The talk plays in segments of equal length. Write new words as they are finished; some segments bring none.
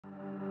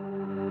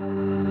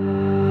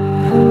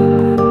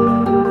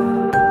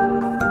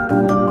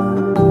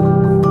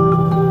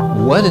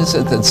What is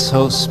it that's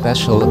so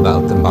special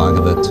about the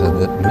Bhagavata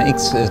that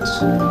makes it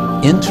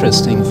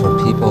interesting for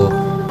people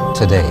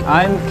today?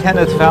 I'm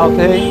Kenneth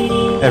Valpey,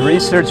 a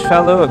research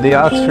fellow of the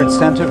Oxford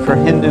Center for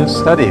Hindu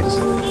Studies.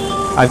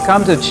 I've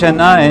come to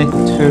Chennai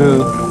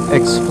to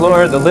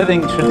explore the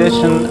living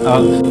tradition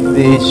of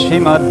the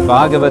Srimad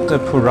Bhagavata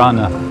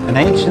Purana, an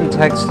ancient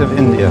text of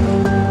India.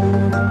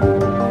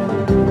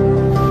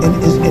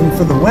 And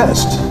for the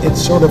West, it's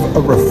sort of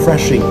a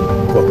refreshing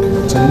book.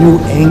 It's a new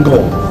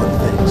angle on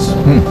things.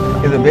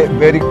 The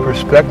Vedic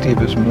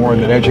perspective is more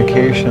that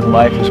education,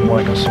 life is more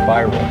like a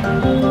spiral.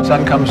 The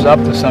sun comes up,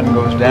 the sun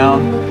goes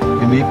down,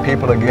 you meet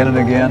people again and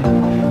again,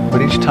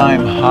 but each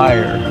time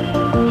higher,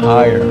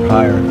 higher,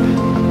 higher.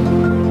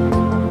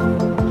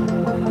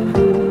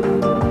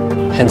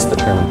 Hence the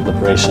term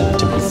liberation,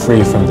 to be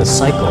free from the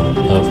cycle of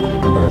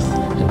birth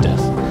and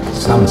death.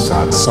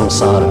 Samsara.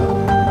 Samsara.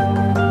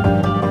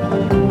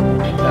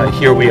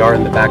 Here we are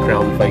in the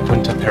background,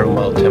 Vaikuntha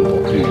Perumal Temple.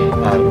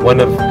 One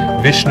of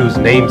Vishnu's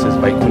names is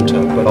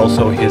Vaikuntha, but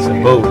also his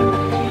abode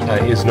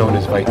is known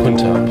as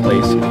Vaikuntha, a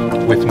place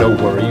with no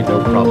worry, no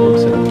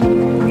problems,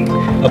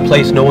 and a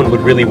place no one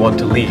would really want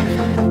to leave.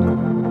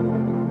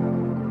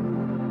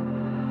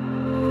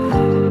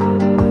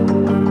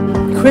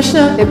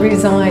 Krishna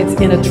resides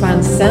in a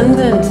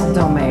transcendent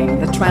domain,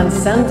 the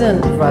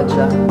transcendent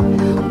Vraja,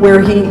 where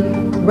he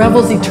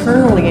revels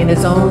eternally in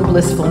his own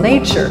blissful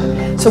nature.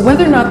 So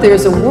whether or not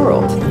there's a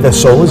world, The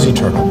soul is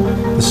eternal,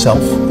 the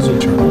self is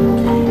eternal,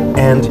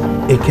 and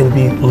it can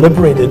be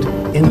liberated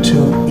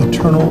into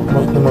eternal,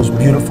 the most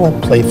beautiful,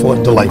 playful,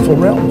 and delightful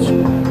realms.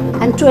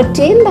 And to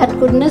attain that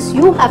goodness,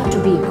 you have to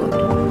be good.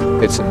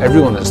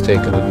 Everyone has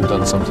taken it and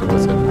done something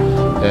with it,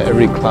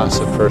 every class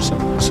of person.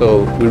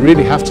 So we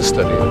really have to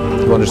study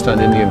it to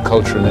understand Indian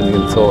culture and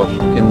Indian thought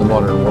in the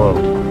modern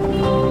world.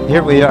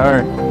 Here we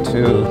are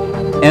to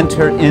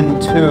enter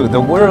into the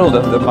world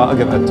of the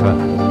Bhagavata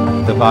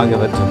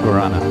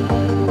Purana.